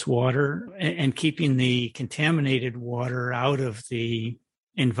processed water, and keeping the contaminated water out of the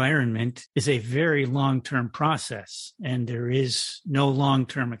environment is a very long-term process, and there is no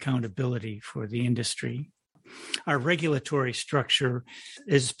long-term accountability for the industry. Our regulatory structure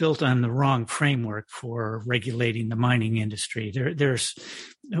is built on the wrong framework for regulating the mining industry.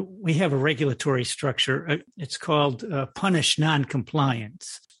 We have a regulatory structure. It's called punish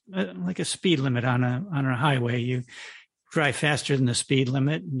noncompliance. Like a speed limit on a highway, you drive faster than the speed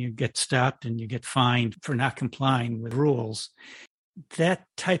limit and you get stopped and you get fined for not complying with rules. That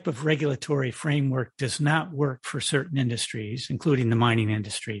type of regulatory framework does not work for certain industries, including the mining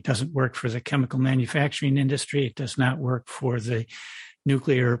industry. It doesn't work for the chemical manufacturing industry. It does not work for the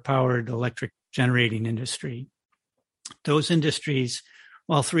nuclear-powered electric generating industry. Those industries,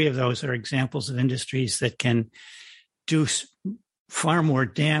 all three of those are examples of industries that can do far more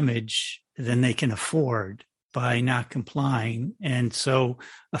damage than they can afford by not complying. And so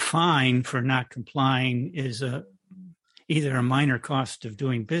a fine for not complying is either a minor cost of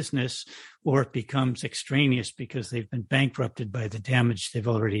doing business, or it becomes extraneous because they've been bankrupted by the damage they've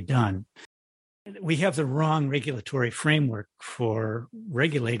already done. We have the wrong regulatory framework for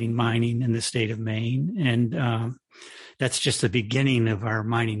regulating mining in the state of Maine, and that's just the beginning of our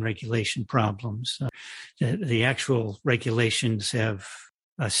mining regulation problems. The actual regulations have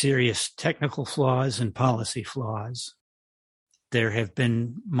serious technical flaws and policy flaws. There have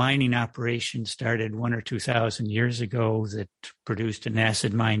been mining operations started 1,000 or 2,000 years ago that produced an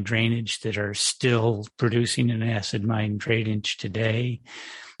acid mine drainage that are still producing an acid mine drainage today.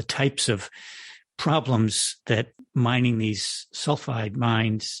 The types of problems that mining these sulfide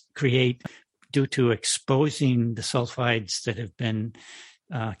mines create due to exposing the sulfides that have been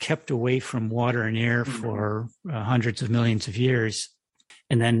kept away from water and air for hundreds of millions of years,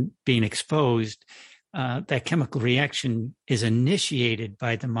 and then being exposed, that chemical reaction is initiated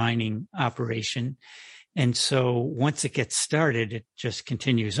by the mining operation. And so once it gets started, it just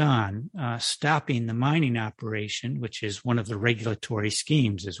continues on. Stopping the mining operation, which is one of the regulatory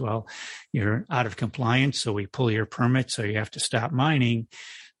schemes as well, you're out of compliance, so we pull your permit, so you have to stop mining,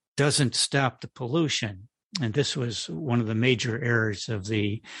 doesn't stop the pollution. And this was one of the major errors of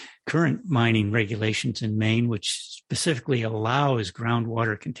the current mining regulations in Maine, which specifically allows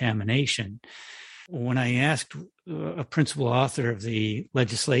groundwater contamination. When I asked a principal author of the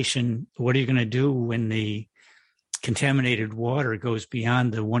legislation, what are you going to do when the contaminated water goes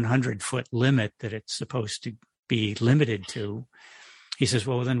beyond the 100-foot limit that it's supposed to be limited to? He says,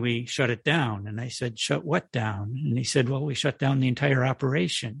 well, then we shut it down. And I said, shut what down? And he said, well, we shut down the entire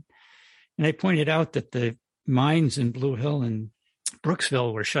operation. And I pointed out that the mines in Blue Hill and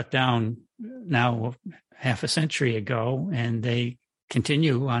Brooksville were shut down now half a century ago, and they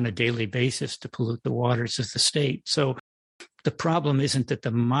continue on a daily basis to pollute the waters of the state. So the problem isn't that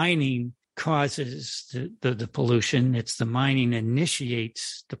the mining causes the pollution, it's the mining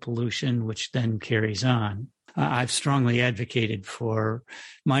initiates the pollution, which then carries on. I've strongly advocated for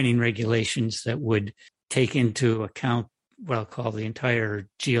mining regulations that would take into account what I'll call the entire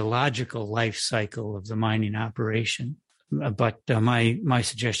geological life cycle of the mining operation. But my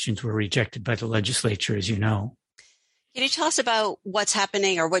suggestions were rejected by the legislature, as you know. Can you tell us about what's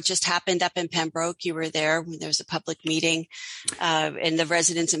happening or what just happened up in Pembroke? You were there when there was a public meeting, and the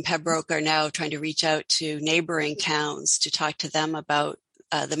residents in Pembroke are now trying to reach out to neighboring towns to talk to them about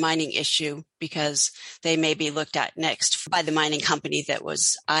the mining issue, because they may be looked at next by the mining company that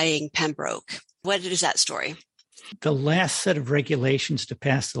was eyeing Pembroke. What is that story? The last set of regulations to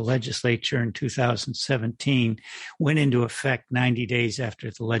pass the legislature in 2017 went into effect 90 days after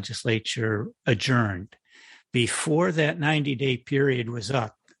the legislature adjourned. Before that 90-day period was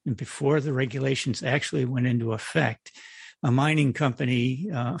up, and before the regulations actually went into effect, a mining company,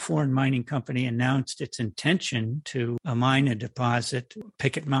 a foreign mining company, announced its intention to mine a deposit,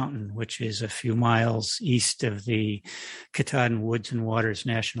 Picket Mountain, which is a few miles east of the Katahdin Woods and Waters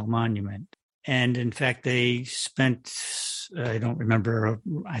National Monument. And in fact, they spent, I don't remember,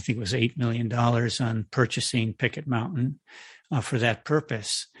 I think it was $8 million on purchasing Picket Mountain for that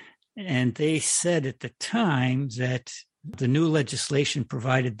purpose. And they said at the time that the new legislation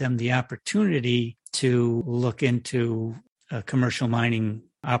provided them the opportunity to look into a commercial mining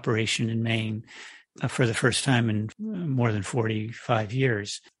operation in Maine for the first time in more than 45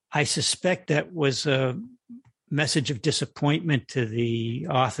 years. I suspect that was a message of disappointment to the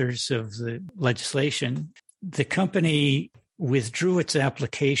authors of the legislation. The company withdrew its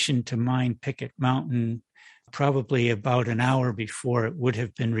application to mine Picket Mountain probably about an hour before it would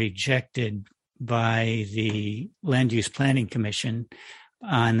have been rejected by the Land Use Planning Commission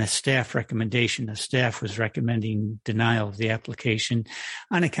on the staff recommendation. The staff was recommending denial of the application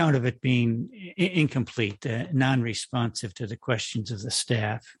on account of it being incomplete, non-responsive to the questions of the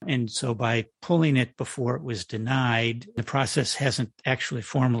staff. And so by pulling it before it was denied, the process hasn't actually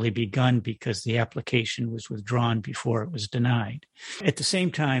formally begun because the application was withdrawn before it was denied. At the same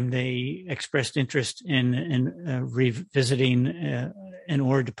time, they expressed interest in revisiting an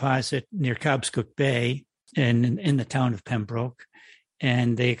ore deposit near Cobscook Bay in the town of Pembroke.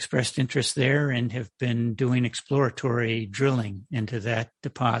 And they expressed interest there and have been doing exploratory drilling into that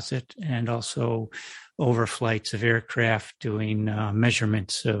deposit, and also overflights of aircraft doing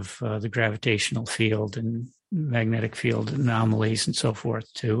measurements of the gravitational field and magnetic field anomalies and so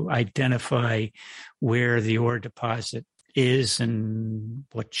forth to identify where the ore deposit is and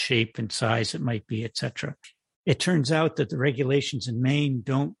what shape and size it might be, et cetera. It turns out that the regulations in Maine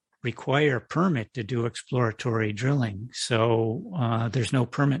don't require a permit to do exploratory drilling. So there's no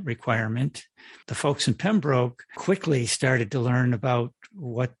permit requirement. The folks in Pembroke quickly started to learn about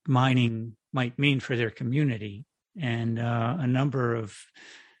what mining might mean for their community. And a number of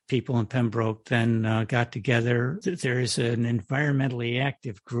people in Pembroke then got together. There is an environmentally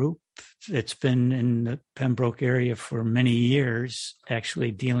active group that's been in the Pembroke area for many years,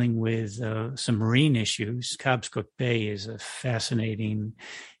 actually dealing with some marine issues. Cobscook Bay is a fascinating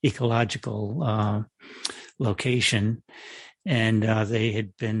ecological location, and they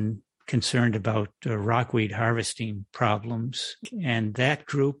had been concerned about rockweed harvesting problems. And that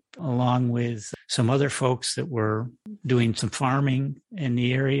group, along with some other folks that were doing some farming in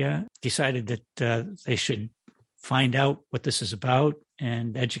the area, decided that they should find out what this is about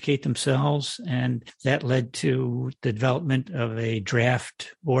and educate themselves. And that led to the development of a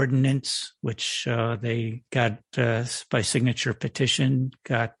draft ordinance, which they got by signature petition,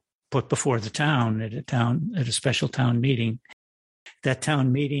 got put before the town at a special town meeting. That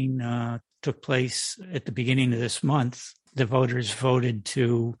town meeting took place at the beginning of this month. The voters voted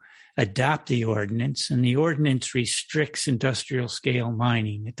to adopt the ordinance, and the ordinance restricts industrial scale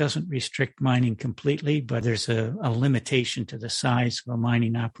mining. It doesn't restrict mining completely, but there's a limitation to the size of a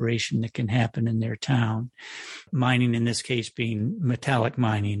mining operation that can happen in their town. Mining in this case being metallic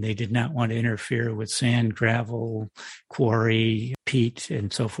mining. They did not want to interfere with sand, gravel, quarry, peat,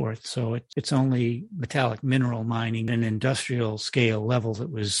 and so forth. So it's only metallic mineral mining at an industrial scale level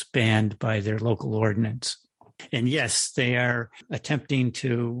that was banned by their local ordinance. And yes, they are attempting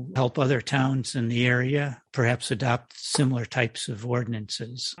to help other towns in the area perhaps adopt similar types of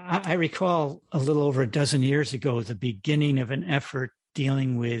ordinances. I recall a little over a dozen years ago, the beginning of an effort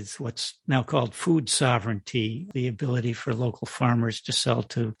dealing with what's now called food sovereignty, the ability for local farmers to sell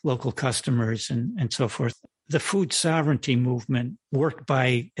to local customers and so forth. The food sovereignty movement worked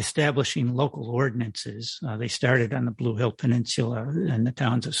by establishing local ordinances. They started on the Blue Hill Peninsula, and the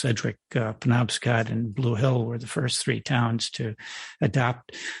towns of Sedgwick, Penobscot, and Blue Hill were the first three towns to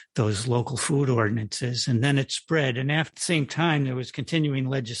adopt those local food ordinances. And then it spread. And at the same time, there was continuing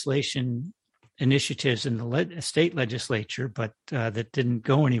legislation initiatives in the state legislature, but that didn't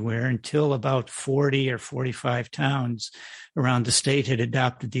go anywhere until about 40 or 45 towns around the state had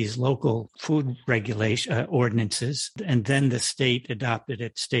adopted these local food regulation ordinances, and then the state adopted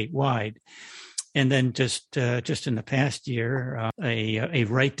it statewide. And then just in the past year, a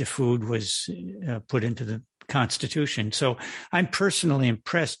right to food was put into the Constitution. So I'm personally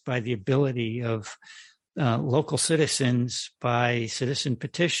impressed by the ability of local citizens by citizen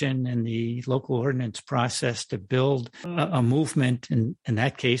petition and the local ordinance process to build a movement, in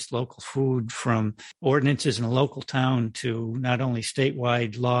that case, local food, from ordinances in a local town to not only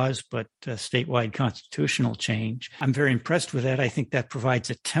statewide laws, but statewide constitutional change. I'm very impressed with that. I think that provides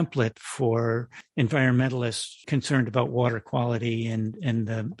a template for environmentalists concerned about water quality and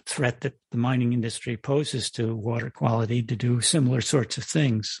the threat that the mining industry poses to water quality to do similar sorts of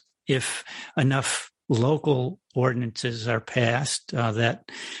things. If enough local ordinances are passed, that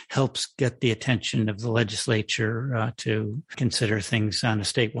helps get the attention of the legislature to consider things on a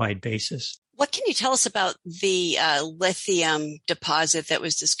statewide basis. What can you tell us about the lithium deposit that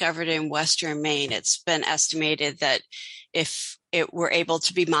was discovered in Western Maine? It's been estimated that if it were able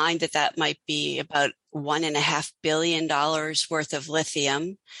to be mined, that might be about $1.5 billion worth of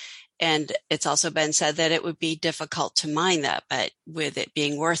lithium. And it's also been said that it would be difficult to mine that, but with it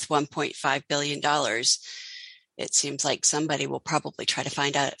being worth $1.5 billion, it seems like somebody will probably try to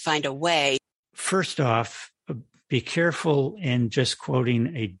find a way. First off, be careful in just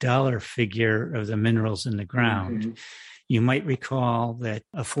quoting a dollar figure of the minerals in the ground. Mm-hmm. You might recall that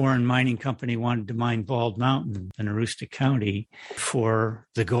a foreign mining company wanted to mine Bald Mountain in Aroostook County for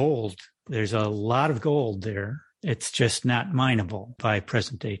the gold. There's a lot of gold there. It's just not mineable by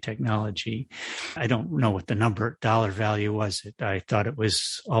present day technology. I don't know what the dollar value was. I thought it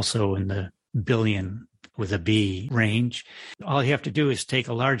was also in the billion with a B range. All you have to do is take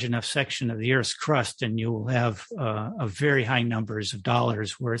a large enough section of the Earth's crust and you will have a very high numbers of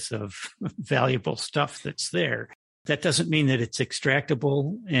dollars worth of valuable stuff that's there. That doesn't mean that it's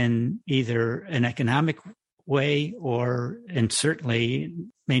extractable in either an economic way and certainly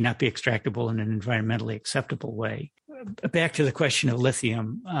may not be extractable in an environmentally acceptable way. Back to the question of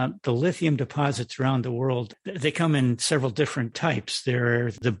lithium. The lithium deposits around the world, they come in several different types. There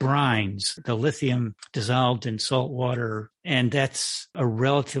are the brines, the lithium dissolved in salt water, and that's a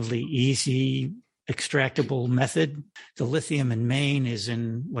relatively easy extractable method. The lithium in Maine is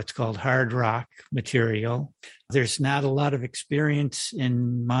in what's called hard rock material. There's not a lot of experience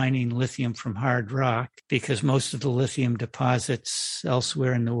in mining lithium from hard rock because most of the lithium deposits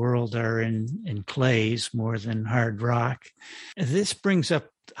elsewhere in the world are in clays more than hard rock. This brings up,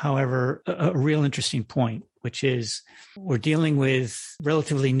 however, a real interesting point, which is we're dealing with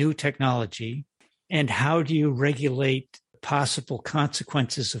relatively new technology. And how do you regulate possible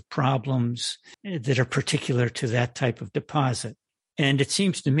consequences of problems that are particular to that type of deposit? And it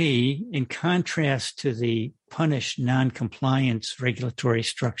seems to me, in contrast to the punish non-compliance regulatory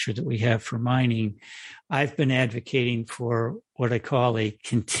structure that we have for mining, I've been advocating for what I call a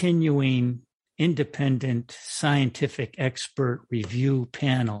continuing independent scientific expert review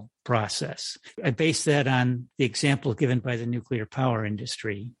panel process. I base that on the example given by the nuclear power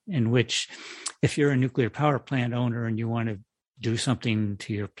industry, in which if you're a nuclear power plant owner and you want to do something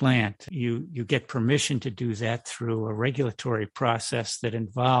to your plant, you get permission to do that through a regulatory process that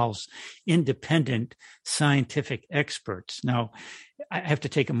involves independent scientific experts. Now, I have to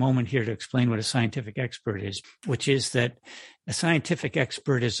take a moment here to explain what a scientific expert is, which is that a scientific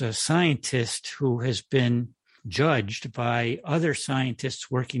expert is a scientist who has been judged by other scientists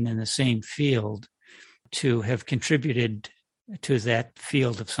working in the same field to have contributed to that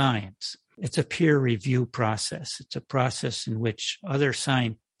field of science. It's a peer review process. It's a process in which other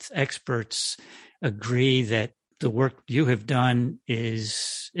science experts agree that the work you have done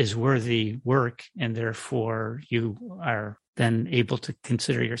is worthy work, and therefore you are then able to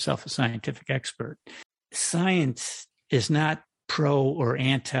consider yourself a scientific expert. Science is not pro or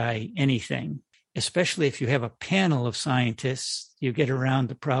anti anything, especially if you have a panel of scientists. You get around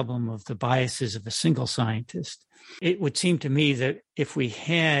the problem of the biases of a single scientist. It would seem to me that if we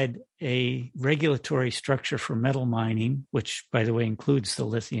had a regulatory structure for metal mining, which, by the way, includes the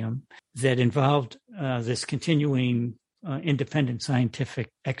lithium, that involved this continuing independent scientific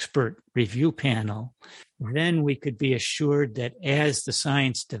expert review panel, then we could be assured that as the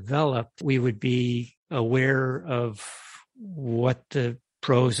science developed, we would be aware of what the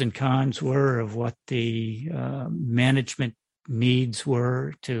pros and cons were, of what the management needs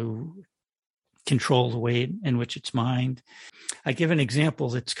were to control the way in which it's mined. I give an example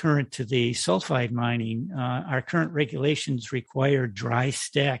that's current to the sulfide mining. Our current regulations require dry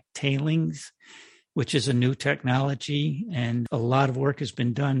stack tailings, which is a new technology, and a lot of work has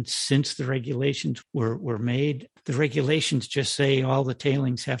been done since the regulations were made. The regulations just say all the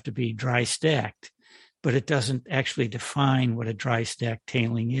tailings have to be dry stacked, but it doesn't actually define what a dry stack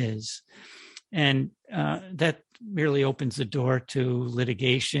tailing is. And that merely opens the door to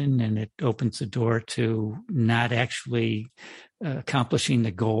litigation, and it opens the door to not actually accomplishing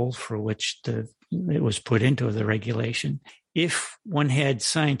the goal for which it was put into the regulation. If one had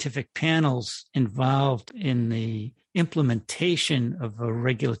scientific panels involved in the implementation of a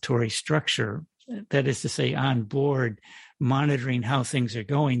regulatory structure, that is to say, on board, monitoring how things are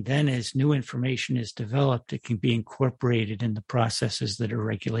going, then as new information is developed, it can be incorporated in the processes that are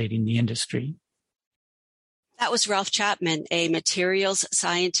regulating the industry. That was Ralph Chapman, a materials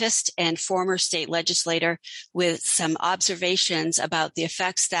scientist and former state legislator, with some observations about the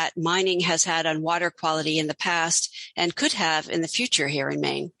effects that mining has had on water quality in the past and could have in the future here in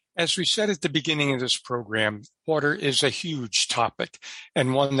Maine. As we said at the beginning of this program, water is a huge topic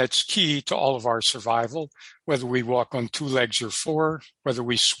and one that's key to all of our survival, whether we walk on 2 legs or 4, whether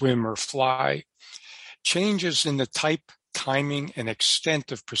we swim or fly. Changes in the type, timing, and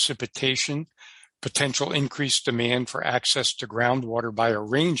extent of precipitation, potential increased demand for access to groundwater by a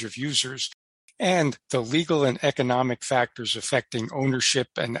range of users, and the legal and economic factors affecting ownership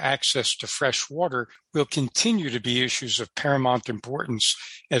and access to fresh water will continue to be issues of paramount importance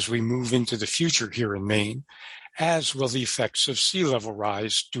as we move into the future here in Maine, as will the effects of sea level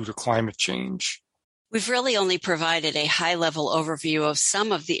rise due to climate change. We've really only provided a high-level overview of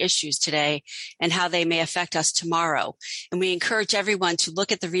some of the issues today and how they may affect us tomorrow. And we encourage everyone to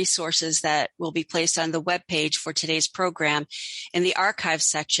look at the resources that will be placed on the webpage for today's program in the archives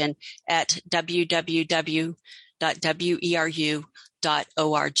section at www.weru.org.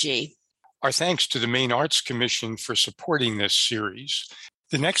 Our thanks to the Maine Arts Commission for supporting this series.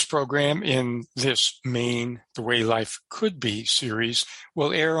 The next program in this Maine, The Way Life Could Be series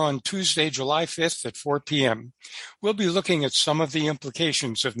will air on Tuesday, July 5th at 4 p.m. We'll be looking at some of the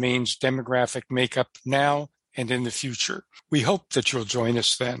implications of Maine's demographic makeup now and in the future. We hope that you'll join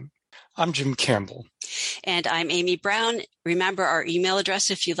us then. I'm Jim Campbell. And I'm Amy Brown. Remember, our email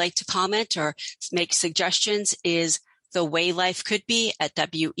address, if you'd like to comment or make suggestions, is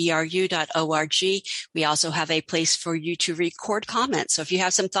thewaylifecouldbe@weru.org. We also have a place for you to record comments. So if you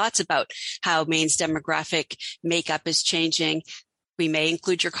have some thoughts about how Maine's demographic makeup is changing, we may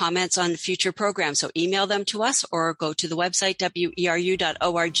include your comments on future programs. So email them to us or go to the website,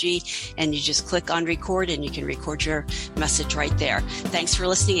 weru.org, and you just click on record and you can record your message right there. Thanks for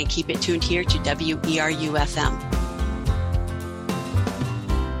listening and keep it tuned here to WERU FM.